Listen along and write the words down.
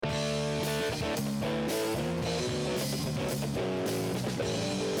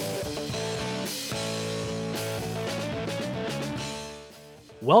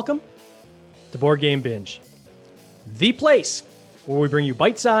Welcome to Board Game Binge, the place where we bring you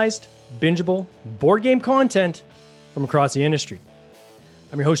bite-sized, bingeable board game content from across the industry.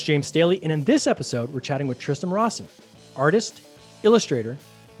 I'm your host, James Staley, and in this episode, we're chatting with Tristan Rawson, artist, illustrator,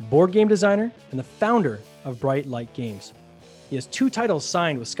 board game designer, and the founder of Bright Light Games. He has 2 titles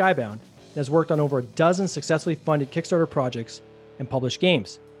signed with Skybound and has worked on over a dozen successfully funded Kickstarter projects and published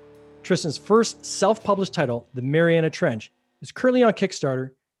games. Tristan's first self-published title, The Mariana Trench, is currently on Kickstarter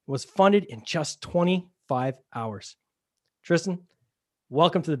and was funded in just 25 hours. Tristan,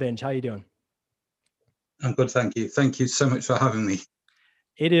 welcome to the binge. How are you doing? I'm good, thank you. Thank you so much for having me.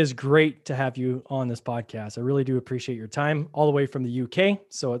 It is great to have you on this podcast. I really do appreciate your time all the way from the UK.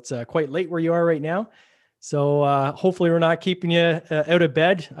 So it's quite late where you are right now. So hopefully we're not keeping you out of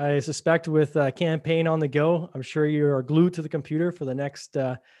bed. I suspect with campaign on the go, I'm sure you are glued to the computer for the next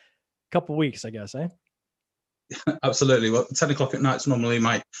couple of weeks, I guess, eh? Absolutely. Well, 10 o'clock at night is normally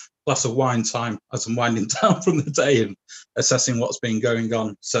my glass of wine time as I'm winding down from the day and assessing what's been going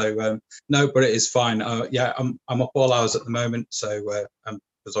on. So no, but it is fine. Yeah, I'm up all hours at the moment. So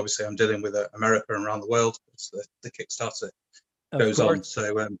because obviously I'm dealing with America and around the world as the Kickstarter goes on.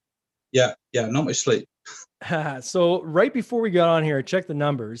 So yeah, not much sleep. So right before we got on here, I checked the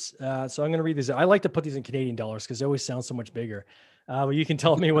numbers. So I'm going to read these. I like to put these in Canadian dollars because they always sound so much bigger. But you can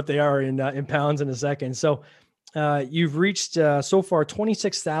tell me what they are in pounds in a second. So you've reached so far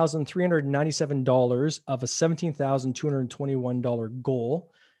 $26,397 of a $17,221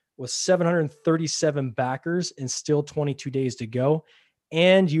 goal with 737 backers and still 22 days to go.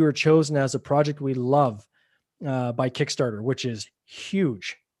 And you were chosen as a project we love by Kickstarter, which is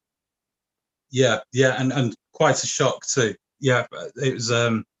huge. Yeah, and quite a shock too. Yeah, it was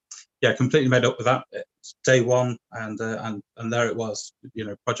completely made up with that. It's day one, and there it was.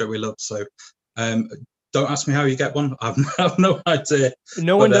 Project we love. So don't ask me how you get one. I have no idea.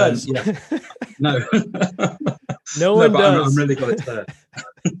 No one does. Yeah. No. No one does. I'm really glad it's there.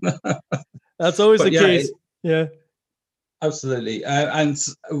 That's always the case. Yeah. Absolutely. And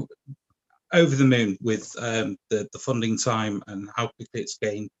over the moon with the funding time and how quickly it's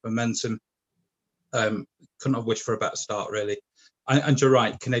gained momentum. Couldn't have wished for a better start, really. And you're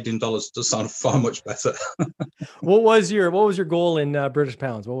right, Canadian dollars does sound far much better. What was your goal in British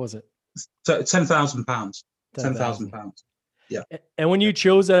pounds? What was it? So £10,000. £10,000. Yeah. And when you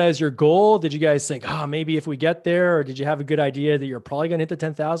chose that as your goal, did you guys think, maybe if we get there, or did you have a good idea that you're probably going to hit the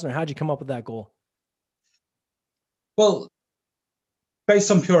 10,000, or how'd you come up with that goal? Well, based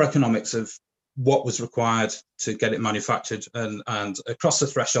on pure economics of what was required to get it manufactured and across the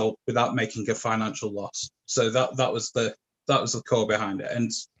threshold without making a financial loss. So that was the core behind it. And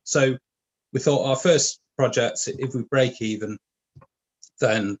so we thought our first project, if we break even,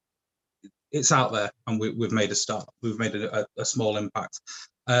 then it's out there and we've made a start. We've made a small impact.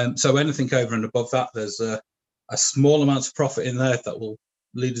 So anything over and above that, there's a small amount of profit in there that will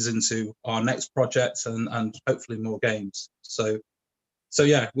lead us into our next project and hopefully more games. So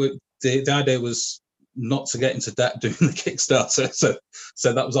yeah, the idea was not to get into debt doing the Kickstarter.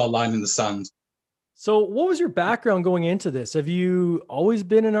 So that was our line in the sand. So what was your background going into this? Have you always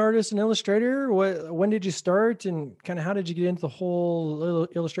been an artist and illustrator? When did you start, and kind of how did you get into the whole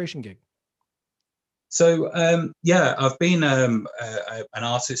illustration gig? So I've been an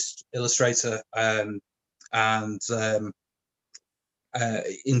artist, illustrator, and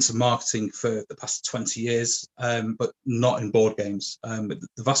into marketing for the past 20 years, but not in board games. The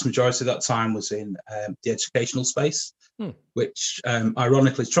vast majority of that time was in the educational space, which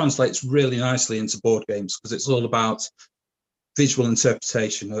ironically translates really nicely into board games because it's all about visual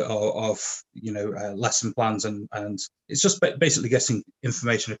interpretation of lesson plans, and it's just basically getting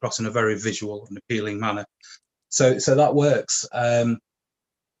information across in a very visual and appealing manner. So that works.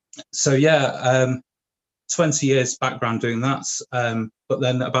 20 years background doing that, but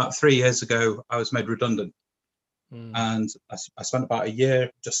then about 3 years ago I was made redundant, and I spent about a year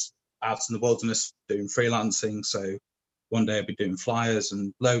just out in the wilderness doing freelancing. So one day I'd be doing flyers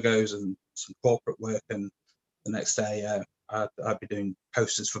and logos and some corporate work, and the next day I'd be doing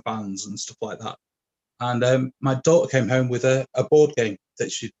posters for bands and stuff like that. And my daughter came home with a board game that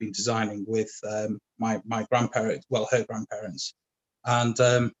she'd been designing with my grandparents, her grandparents, and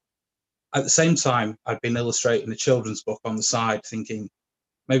at the same time, I'd been illustrating a children's book on the side, thinking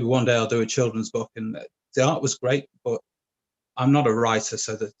maybe one day I'll do a children's book. And the art was great, but I'm not a writer,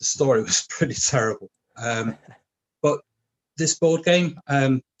 so the story was pretty terrible. But this board game,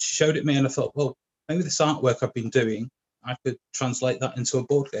 she showed it me, and I thought, well, maybe this artwork I've been doing, I could translate that into a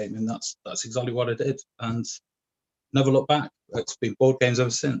board game, and that's exactly what I did, and never looked back. It's been board games ever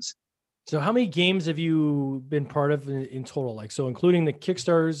since. So how many games have you been part of in total? Like, so including the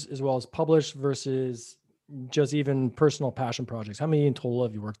Kickstarters as well as published versus just even personal passion projects. How many in total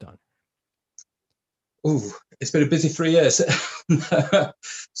have you worked on? Ooh, it's been a busy 3 years.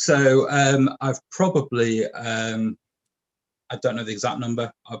 So I've probably, I don't know the exact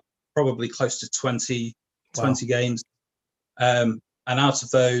number, I've probably close to 20 Wow. games. And out of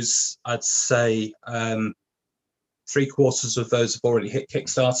those, I'd say 3/4 of those have already hit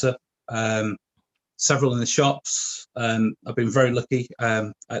Kickstarter. Several in the shops. I've been very lucky.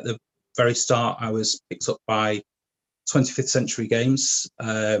 At the very start, I was picked up by 25th Century Games.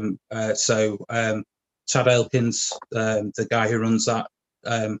 Chad Elkins, the guy who runs that,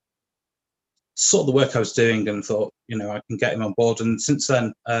 saw the work I was doing and thought, I can get him on board. And since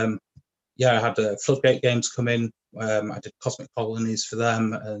then, I had Floodgate Games come in. I did Cosmic Colonies for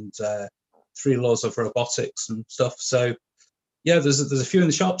them and Three Laws of Robotics and stuff. So yeah, there's a few in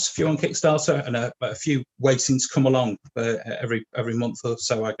the shops, a few on Kickstarter, and a few waiting to come along. Every month or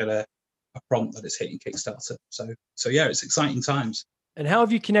so, I get a prompt that it's hitting Kickstarter. So yeah, it's exciting times. And how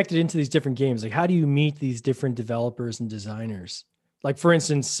have you connected into these different games? Like, how do you meet these different developers and designers? Like, for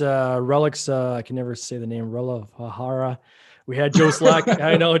instance, Relics, I can never say the name, Relavahara. We had Joe Slack.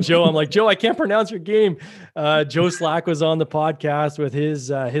 I know, Joe. I'm like, Joe, I can't pronounce your game. Joe Slack was on the podcast with his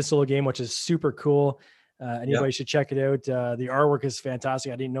solo game, which is super cool. Anybody should check it out. The artwork is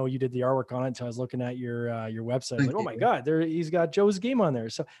fantastic. I didn't know you did the artwork on it until I was looking at your website. I was like, oh my God, he's got Joe's game on there.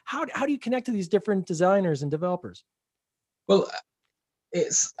 So how do you connect to these different designers and developers? Well,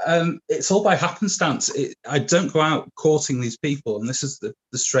 it's all by happenstance. I don't go out courting these people, and this is the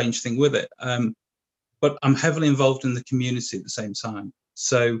strange thing with it. But I'm heavily involved in the community at the same time.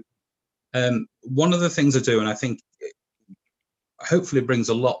 So one of the things I do, and I think hopefully brings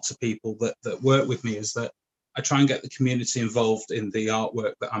a lot to people that work with me, is that I try and get the community involved in the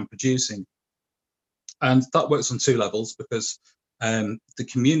artwork that I'm producing. And that works on two levels, because the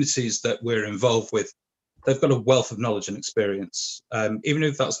communities that we're involved with, they've got a wealth of knowledge and experience. Even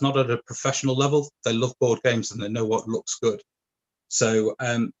if that's not at a professional level, they love board games and they know what looks good. So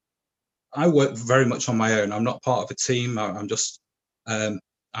I work very much on my own. I'm not part of a team. I'm just a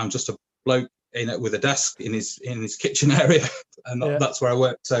bloke in it with a desk in his kitchen area, and that's where I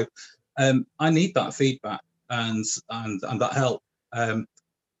work. So I need that feedback and that help.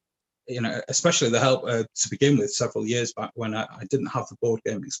 Especially the help to begin with several years back when I didn't have the board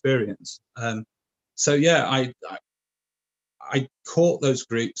game experience. So yeah, I court those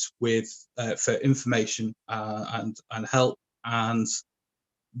groups with for information and help, and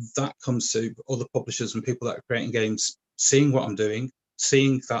that comes to other publishers and people that are creating games, seeing what I'm doing,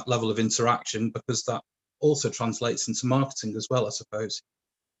 seeing that level of interaction, because that also translates into marketing as well, I suppose.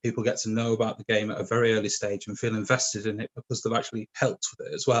 People get to know about the game at a very early stage and feel invested in it because they've actually helped with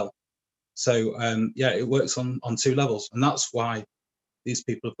it as well. So it works on two levels, and that's why these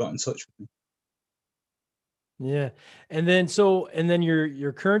people have got in touch with me. Yeah. And then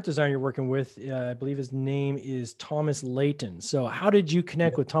your current designer you're working with, I believe his name is Thomas Layton. So how did you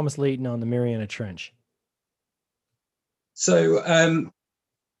connect with Thomas Layton on the Mariana Trench? So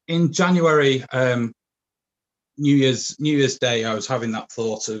in January, New Year's Day, I was having that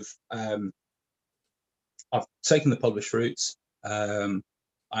thought of I've taken the published routes. I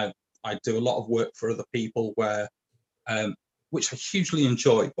do a lot of work for other people where which I hugely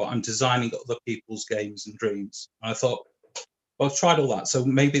enjoy, but I'm designing other people's games and dreams. And I thought, well, I've tried all that, so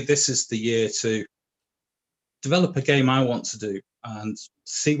maybe this is the year to develop a game I want to do and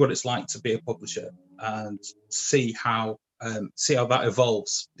see what it's like to be a publisher and see how that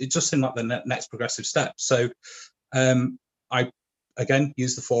evolves. It just seemed like the next progressive step. So I again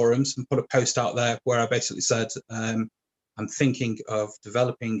used the forums and put a post out there where I basically said I'm thinking of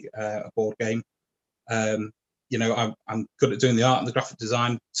developing a board game. I'm good at doing the art and the graphic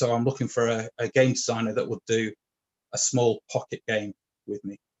design, so I'm looking for a game designer that would do a small pocket game with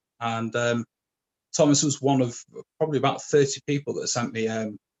me. And Thomas was one of probably about 30 people that sent me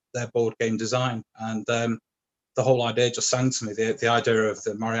their board game design, and the whole idea just sang to me. The idea of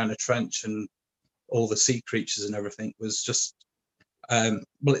the Mariana Trench and all the sea creatures and everything was just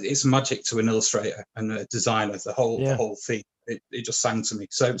it's magic to an illustrator and a designer. The whole thing, it just sang to me.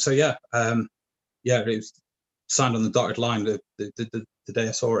 So it was signed on the dotted line the day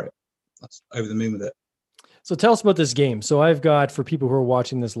I saw it. I was over the moon with it. So tell us about this game. So I've got, for people who are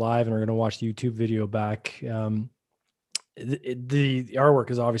watching this live and are going to watch the YouTube video back, the artwork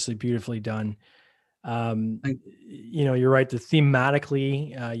is obviously beautifully done. You're right. The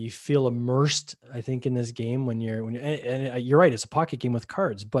thematically, you feel immersed, I think, in this game when you're right. It's a pocket game with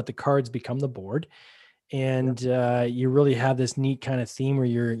cards, but the cards become the board. and you really have this neat kind of theme where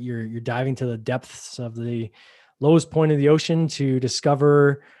you're diving to the depths of the lowest point of the ocean to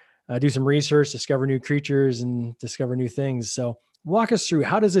discover, do some research, discover new creatures, and discover new things. So walk us through,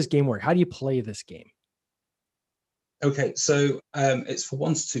 how does this game work? How do you play this game? Okay, so it's for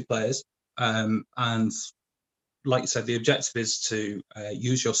 1 to 2 players, and like you said, the objective is to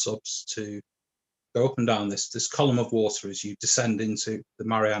use your subs to go up and down this column of water as you descend into the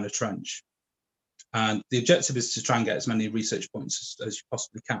Mariana Trench. And the objective is to try and get as many research points as you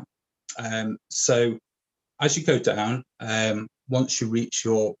possibly can. So as you go down, once you reach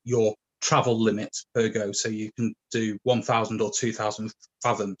your travel limit per go, so you can do 1,000 or 2,000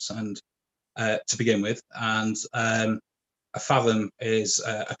 fathoms and to begin with, and a fathom is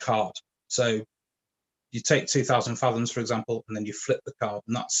a card. So you take 2,000 fathoms, for example, and then you flip the card,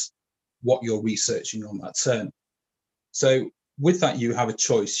 and that's what you're researching on that turn. So with that, you have a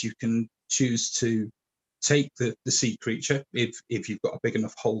choice. You can choose to take the sea creature if you've got a big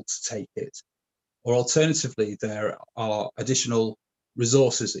enough hold to take it, or alternatively, there are additional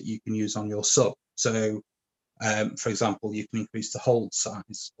resources that you can use on your sub. So for example, you can increase the hold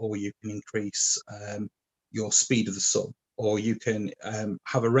size, or you can increase your speed of the sub, or you can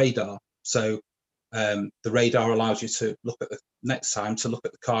have a radar. So the radar allows you to look at the next time to look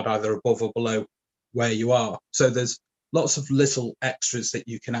at the card either above or below where you are. So there's lots of little extras that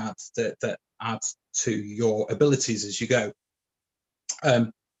you can add that add to your abilities as you go.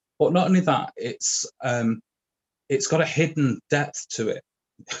 But not only that, it's got a hidden depth to it.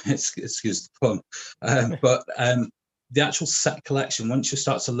 Excuse the pun. But the actual set collection, once you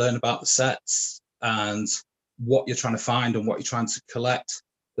start to learn about the sets and what you're trying to find and what you're trying to collect,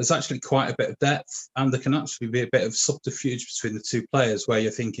 there's actually quite a bit of depth, and there can actually be a bit of subterfuge between the 2 players where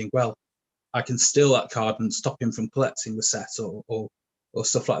you're thinking, well, I can steal that card and stop him from collecting the set, or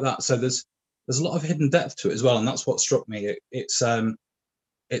stuff like that. So there's a lot of hidden depth to it as well, and that's what struck me. It's a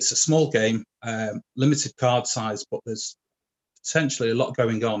small game, limited card size, but there's potentially a lot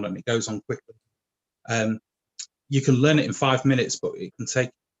going on, and it goes on quickly. You can learn it in 5 minutes, but it can take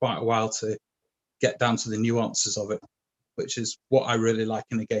quite a while to get down to the nuances of it, which is what I really like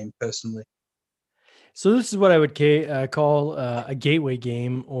in a game personally. So this is what I would call a gateway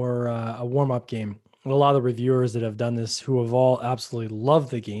game, or a warm-up game. A lot of the reviewers that have done this, who have all absolutely loved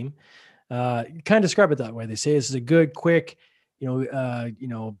the game, kind of describe it that way. They say this is a good, quick,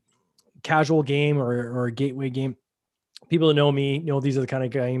 casual game, or a gateway game. People that know me know these are the kind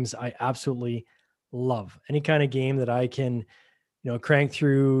of games I absolutely love. Any kind of game that I can, crank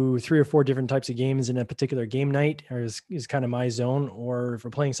through 3 or 4 different types of games in a particular game night is kind of my zone. Or if we're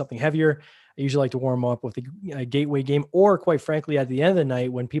playing something heavier, I usually like to warm up with a gateway game, or quite frankly, at the end of the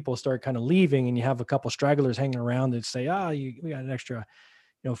night, when people start kind of leaving and you have a couple stragglers hanging around that say, we got an extra,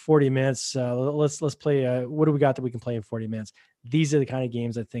 40 minutes. Let's play. What do we got that we can play in 40 minutes? These are the kind of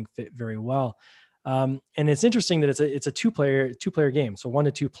games I think fit very well. And it's interesting that it's a two-player game. So 1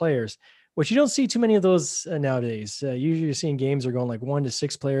 to 2 players, which you don't see too many of those nowadays. Usually you're seeing games are going like 1 to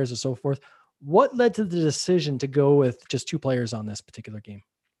 6 players or so forth. What led to the decision to go with just 2 players on this particular game?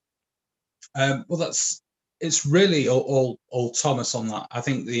 Well, it's really all Thomas on that. I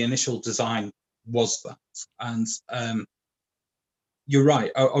think the initial design was that, and you're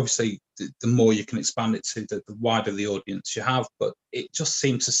right. Obviously, the more you can expand it to, the wider the audience you have. But it just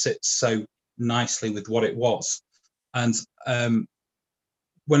seemed to sit so nicely with what it was. And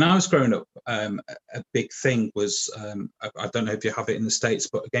when I was growing up, a big thing was, I don't know if you have it in the States,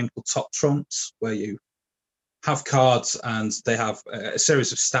 but a game called Top Trumps, where you have cards and they have a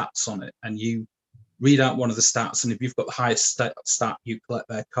series of stats on it, and you read out one of the stats, and if you've got the highest stat, you collect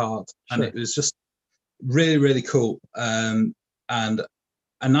their card. Sure. And it was just really, really cool. And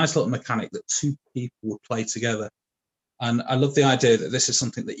a nice little mechanic that 2 people would play together. And I love the idea that this is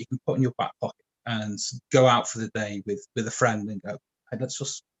something that you can put in your back pocket and go out for the day with a friend and go, hey, let's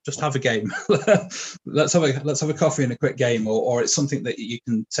just have a game. let's have a coffee and a quick game, or it's something that you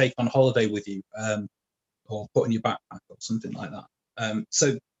can take on holiday with you, or put in your backpack or something like that.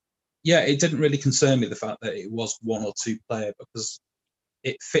 So yeah, it didn't really concern me, the fact that it was 1 or 2 player, because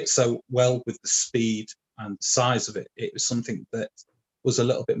it fits so well with the speed and the size of it. It was something that was a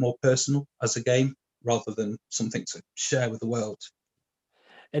little bit more personal as a game, rather than something to share with the world.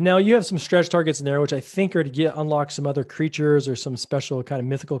 And now you have some stretch targets in there, which I think are to unlock some other creatures or some special kind of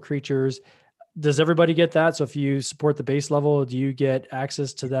mythical creatures. Does everybody get that? So if you support the base level, do you get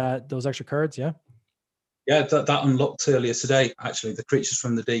access to those extra cards? Yeah. Yeah, that unlocked earlier today, actually, the Creatures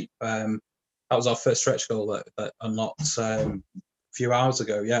from the Deep. That was our first stretch goal that unlocked a few hours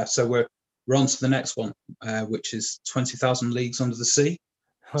ago. Yeah, so we're on to the next one, which is 20,000 Leagues Under the Sea.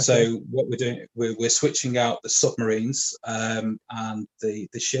 Okay. So what we're doing, we're switching out the submarines and the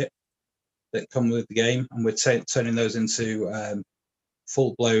ship that come with the game, and we're turning those into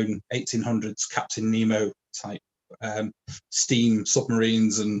full-blown 1800s Captain Nemo type steam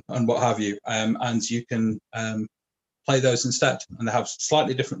submarines and what have you. And you can play those instead, and they have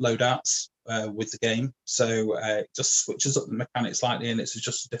slightly different loadouts with the game. So it just switches up the mechanics slightly, and it's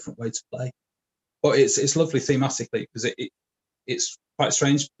just a different way to play. But it's lovely thematically, because it's quite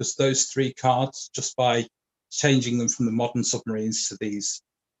strange, because those 3 cards, just by changing them from the modern submarines to these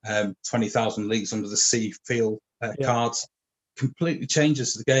 20,000 Leagues Under the Sea feel cards, completely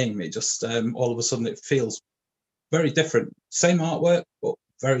changes the game. It just all of a sudden it feels very different. Same artwork, but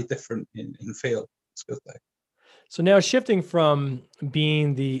very different in feel. It's good though. So now shifting from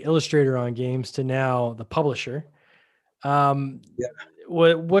being the illustrator on games to now the publisher,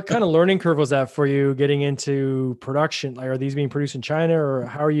 what kind of learning curve was that for you getting into production? Like, are these being produced in China, or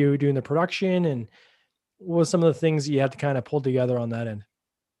how are you doing the production? And what were some of the things you had to kind of pull together on that end?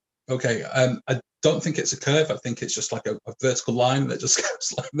 Okay. I don't think it's a curve. I think it's just like a vertical line that just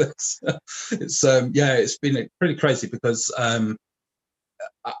goes like this. It's been pretty crazy, because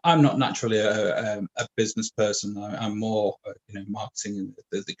I'm not naturally a business person. I'm more, marketing and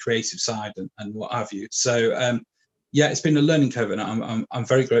the creative side and what have you. So, it's been a learning curve, and I'm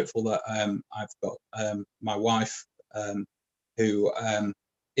very grateful that I've got my wife, who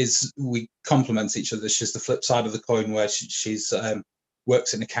we complement each other. She's the flip side of the coin, where she's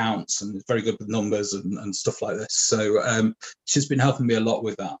works in accounts and is very good with numbers and stuff like this. So she's been helping me a lot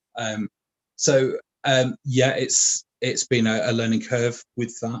with that. It's been a learning curve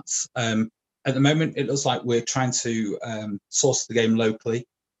with that. At the moment, it looks like we're trying to source the game locally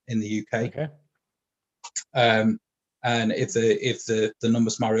in the UK. Okay. And if the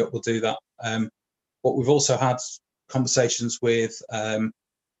numbers marry up, we'll do that. But we've also had conversations with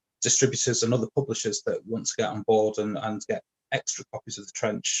distributors and other publishers that want to get on board and get extra copies of the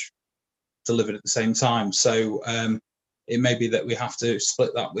Trench delivered at the same time. So it may be that we have to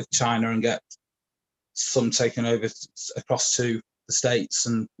split that with China and get some taken over across to the States,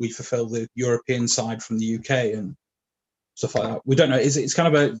 and we fulfill the European side from the UK and stuff like that. We don't know. It's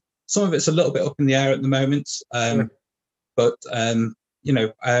kind of some of it's a little bit up in the air at the moment. Sure. But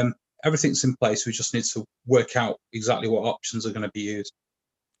everything's in place. We just need to work out exactly what options are going to be used.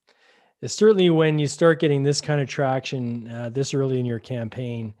 It's certainly when you start getting this kind of traction this early in your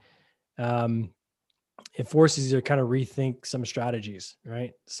campaign, it forces you to kind of rethink some strategies,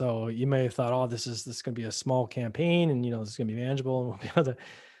 right? So you may have thought, this is going to be a small campaign, and this is going to be manageable, and we'll be able to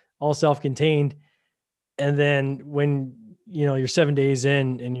all self-contained. And then when you're 7 days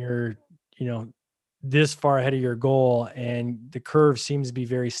in and you're this far ahead of your goal, and the curve seems to be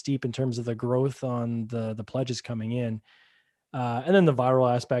very steep in terms of the growth on the pledges coming in, and then the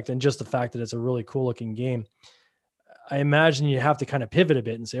viral aspect, and just the fact that it's a really cool looking game, I imagine you have to kind of pivot a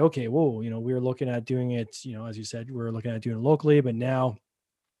bit and say, okay, whoa, we were looking at doing it, as you said, we're looking at doing it locally, but now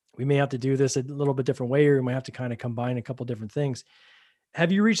we may have to do this a little bit different way, or we might have to kind of combine a couple different things. Have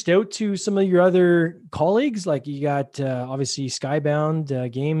you reached out to some of your other colleagues? Like, you got obviously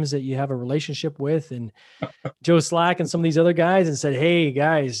Skybound Games that you have a relationship with, and Joe Slack and some of these other guys, and said, hey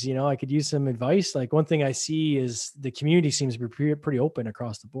guys, I could use some advice. Like, one thing I see is the community seems to be pretty open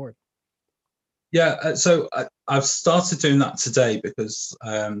across the board. Yeah, so I've started doing that today, because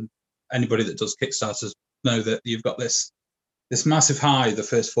anybody that does Kickstarters know that you've got this massive high the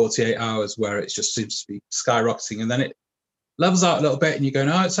first 48 hours, where it just seems to be skyrocketing, and then it levels out a little bit, and you're going,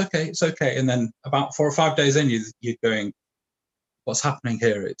 it's okay. And then about 4 or 5 days in, you're going, what's happening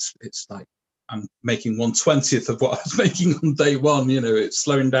here? It's like I'm making 1/20th of what I was making on day one. It's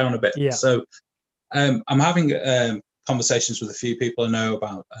slowing down a bit. Yeah. So I'm having conversations with a few people I know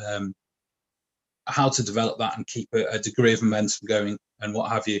about how to develop that and keep a degree of momentum going and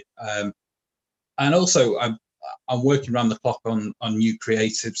what have you. And also I'm working around the clock on new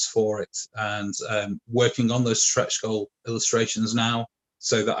creatives for it, and working on those stretch goal illustrations now,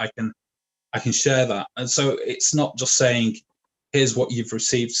 so that I can share that. And so it's not just saying, here's what you've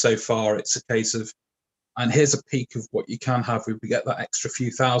received so far. It's a case of, and here's a peek of what you can have if we get that extra few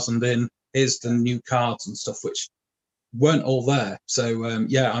thousand in. Here's the new cards and stuff, which weren't all there. So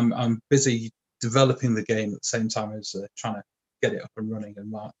I'm busy developing the game at the same time as trying to get it up and running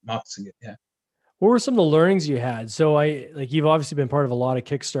and marketing it. Yeah. What were some of the learnings you had? So you've obviously been part of a lot of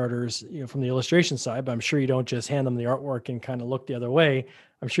Kickstarters, from the illustration side, but I'm sure you don't just hand them the artwork and kind of look the other way.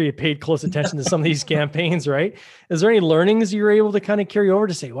 I'm sure you paid close attention to some of these campaigns, right? Is there any learnings you were able to kind of carry over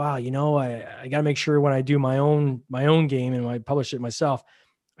to say, wow, I got to make sure when I do my own game and when I publish it myself,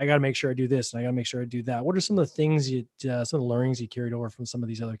 I got to make sure I do this and I got to make sure I do that. What are some of the things some of the learnings you carried over from some of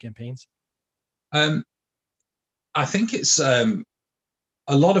these other campaigns? I think it's a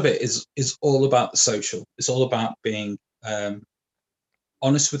lot of it is all about the social. It's all about being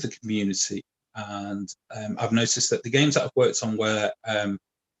honest with the community. And I've noticed that the games that I've worked on where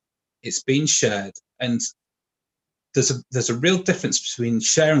it's been shared, and there's a real difference between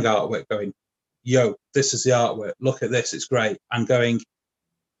sharing artwork, going, yo, this is the artwork, look at this, it's great, and going,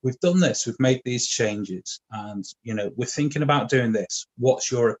 we've done this, we've made these changes, and we're thinking about doing this.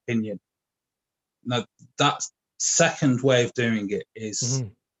 What's your opinion? Now, that second way of doing it is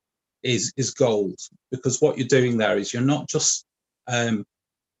gold, because what you're doing there is you're not just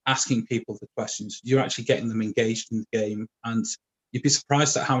asking people the questions, you're actually getting them engaged in the game. And you'd be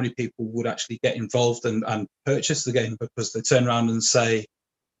surprised at how many people would actually get involved and purchase the game because they turn around and say,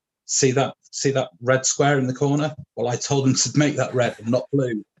 see that red square in the corner? Well, I told them to make that red and not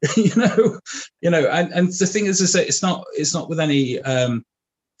blue. And the thing is that it's not with any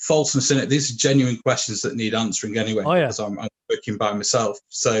falseness in it. These are genuine questions that need answering anyway. Oh, yeah. Because I'm working by myself.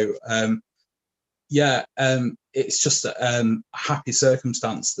 So it's just a happy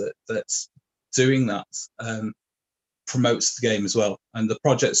circumstance that's doing that promotes the game as well. And the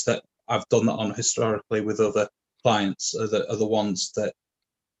projects that I've done that on historically with other clients are the ones that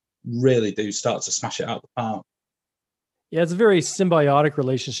really do start to smash it out the park. Yeah, it's a very symbiotic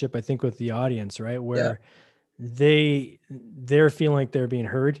relationship, I think, with the audience, right? Where they're feeling like they're being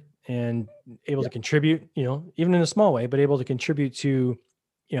heard and able to contribute, even in a small way, but able to contribute to,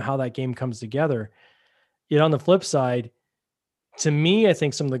 how that game comes together. Yet on the flip side, to me, I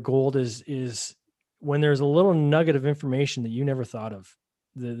think some of the gold is when there's a little nugget of information that you never thought of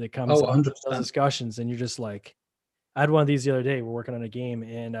that comes up in those discussions, and you're just like, I had one of these the other day. We're working on a game,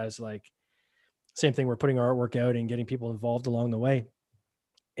 and I was like, same thing. We're putting our artwork out and getting people involved along the way.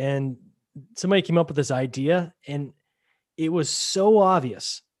 And somebody came up with this idea, and it was so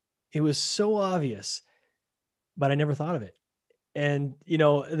obvious. It was so obvious, but I never thought of it. And,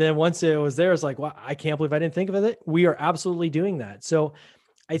 then once it was there, it's like, wow, I can't believe I didn't think of it. We are absolutely doing that. So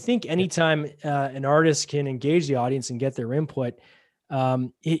I think anytime an artist can engage the audience and get their input,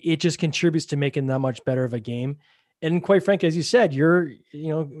 it just contributes to making that much better of a game. And quite frankly, as you said,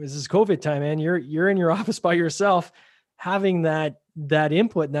 this is COVID time, man. You're in your office by yourself. Having that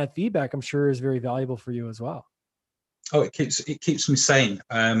input and that feedback, I'm sure, is very valuable for you as well. Oh, it keeps me sane.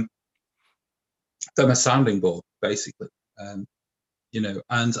 They're my sounding board, basically. And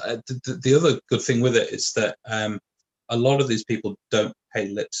the other good thing with it is that a lot of these people don't pay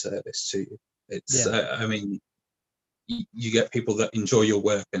lip service to you. It's you get people that enjoy your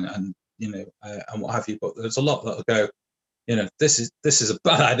work and what have you, but there's a lot that'll go, this is a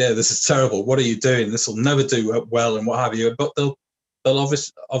bad idea, this is terrible, what are you doing, this will never do well, and what have you. But they'll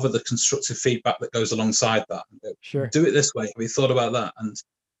obviously offer the constructive feedback that goes alongside that and go, sure, do it this way, have you thought about that? And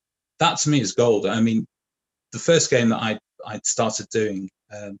that to me is gold. I mean, the first game that I started doing,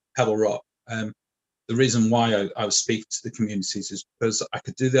 Pebble Rock, the reason why I was speaking to the communities is because I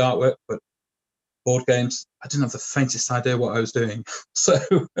could do the artwork, but board games, I didn't have the faintest idea what I was doing. So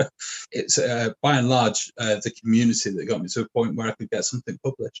it's by and large the community that got me to a point where I could get something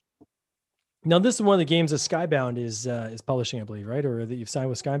published. Now, this is one of the games that Skybound is publishing, I believe, right? Or that you've signed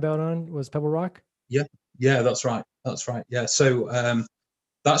with Skybound on, was Pebble Rock? Yeah, that's right. Yeah, so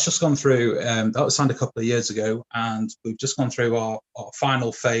that's just gone through. That was signed a couple of years ago, and we've just gone through our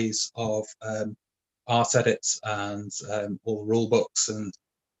final phase of art edits and all the rule books and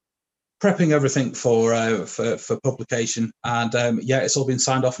prepping everything for publication. And it's all been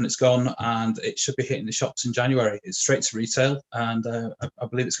signed off and it's gone, and it should be hitting the shops in January. It's straight to retail, and I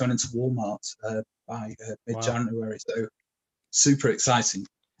believe it's going into Walmart by mid-January. Wow. So super exciting.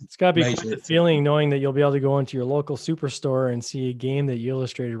 It's got to be quite a feeling knowing that you'll be able to go into your local superstore and see a game that you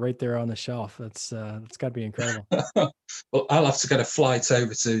illustrated right there on the shelf. That's got to be incredible. Well, I'll have to get a flight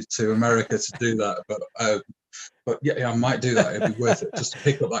over to America to do that, but yeah, I might do that. It'd be worth it just to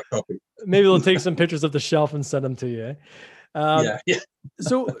pick up that copy. Maybe they'll take some pictures of the shelf and send them to you. Yeah.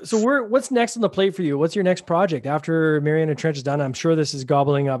 So what's next on the plate for you? What's your next project after Mariana Trench is done? I'm sure this is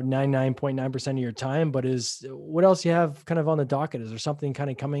gobbling up 99.9% of your time, but what else you have kind of on the docket? Is there something kind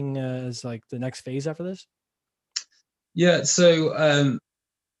of coming as like the next phase after this? Yeah. So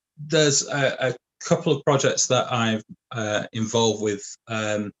there's a couple of projects that I'm involved with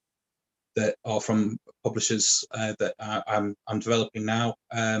that are from publishers that I'm developing now.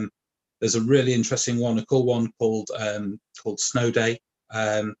 There's a really interesting one, a cool one called Snow Day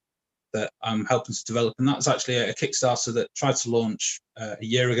that I'm helping to develop, and that's actually a Kickstarter that tried to launch a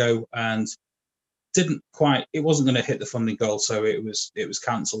year ago, and it wasn't going to hit the funding goal, so it was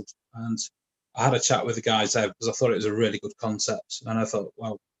cancelled. And I had a chat with the guys there because I thought it was a really good concept, and I thought,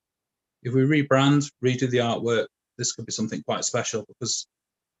 well, if we rebrand, redo the artwork, this could be something quite special, because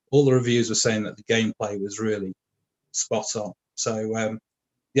all the reviews were saying that the gameplay was really spot on. So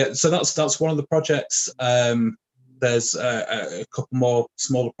so that's one of the projects. There's a couple more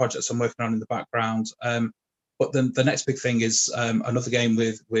smaller projects I'm working on in the background. But then the next big thing is another game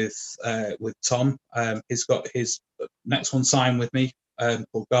with Tom. He's got his next one signed with me,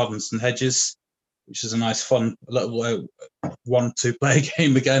 called Gardens and Hedges, which is a nice, fun little 1-2 player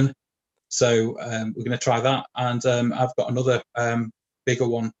game again. So we're going to try that, and I've got another bigger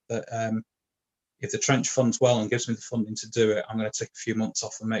one that if the trench funds well and gives me the funding to do it, I'm going to take a few months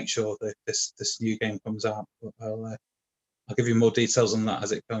off and make sure that this new game comes out. But I'll give you more details on that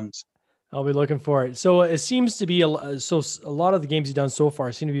as it comes. I'll be looking for it. So it seems to be a lot of the games you've done so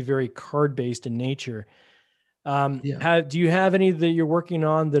far seem to be very card based in nature. Do you have any that you're working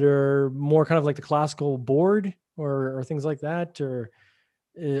on that are more kind of like the classical board or things like that, or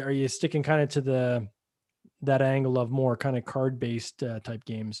are you sticking kind of to that angle of more kind of card based type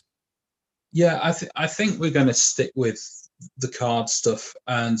games? Yeah, I think we're going to stick with the card stuff.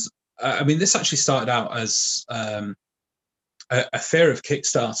 And I mean, this actually started out as a fear of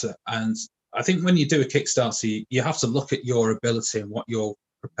Kickstarter. And I think when you do a Kickstarter, you have to look at your ability and what you're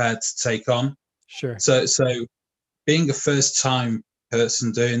prepared to take on. Sure. So being a first time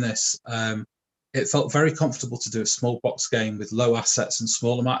person doing this, it felt very comfortable to do a small box game with low assets and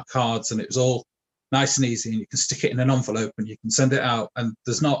small amount of cards. And it was all nice and easy, and you can stick it in an envelope and you can send it out. And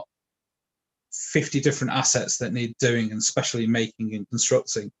there's not 50 different assets that need doing, and especially making and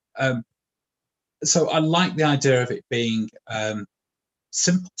constructing. So I like the idea of it being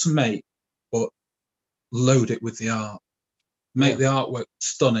simple to make, but load it with the art, make the artwork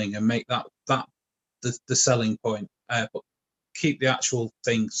stunning, and make that the selling point, but keep the actual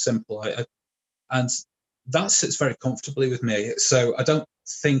thing simple. And that sits very comfortably with me. So I don't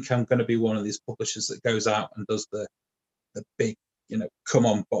think I'm going to be one of these publishers that goes out and does the big, come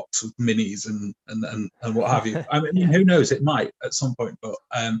on box with minis and what have you. I mean, who knows? It might at some point, but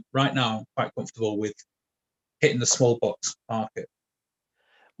right now I'm quite comfortable with hitting the small box market.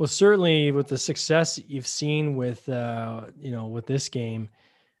 Well, certainly with the success that you've seen with with this game,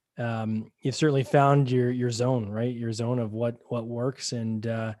 you've certainly found your zone, right? Your zone of what works, and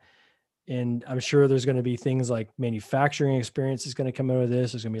I'm sure there's going to be things like manufacturing experience is going to come out of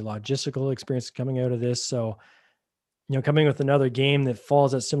this. There's going to be logistical experience coming out of this. So, coming with another game that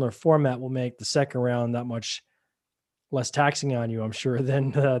follows that similar format will make the second round that much less taxing on you, I'm sure,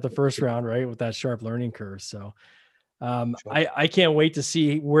 than the first round, right? With that sharp learning curve. So sure. I can't wait to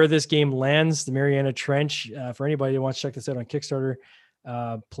see where this game lands, the Mariana Trench. For anybody that wants to check this out on Kickstarter,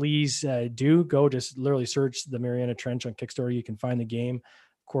 please do go just literally search the Mariana Trench on Kickstarter. You can find the game.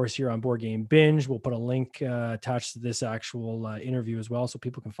 Of course, here on Board Game Binge, we'll put a link attached to this actual interview as well, so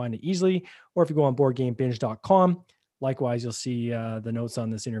people can find it easily. Or if you go on boardgamebinge.com, likewise, you'll see the notes on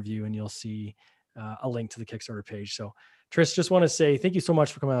this interview, and you'll see a link to the Kickstarter page. So, Tris, just want to say thank you so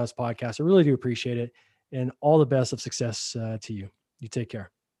much for coming on this podcast. I really do appreciate it, and all the best of success to you. You take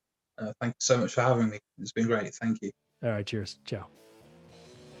care. Thank you so much for having me. It's been great. Thank you. All right. Cheers. Ciao.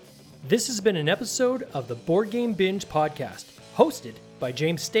 This has been an episode of the Board Game Binge podcast, hosted by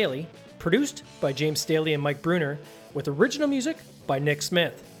James Staley, produced by James Staley and Mike Bruner, with original music by Nick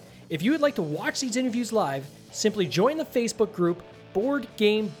Smith. If you would like to watch these interviews live, simply join the Facebook group Board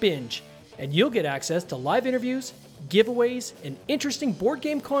Game Binge, and you'll get access to live interviews, giveaways, and interesting board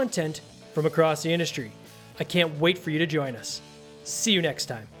game content from across the industry. I can't wait for you to join us. See you next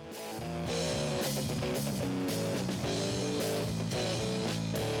time.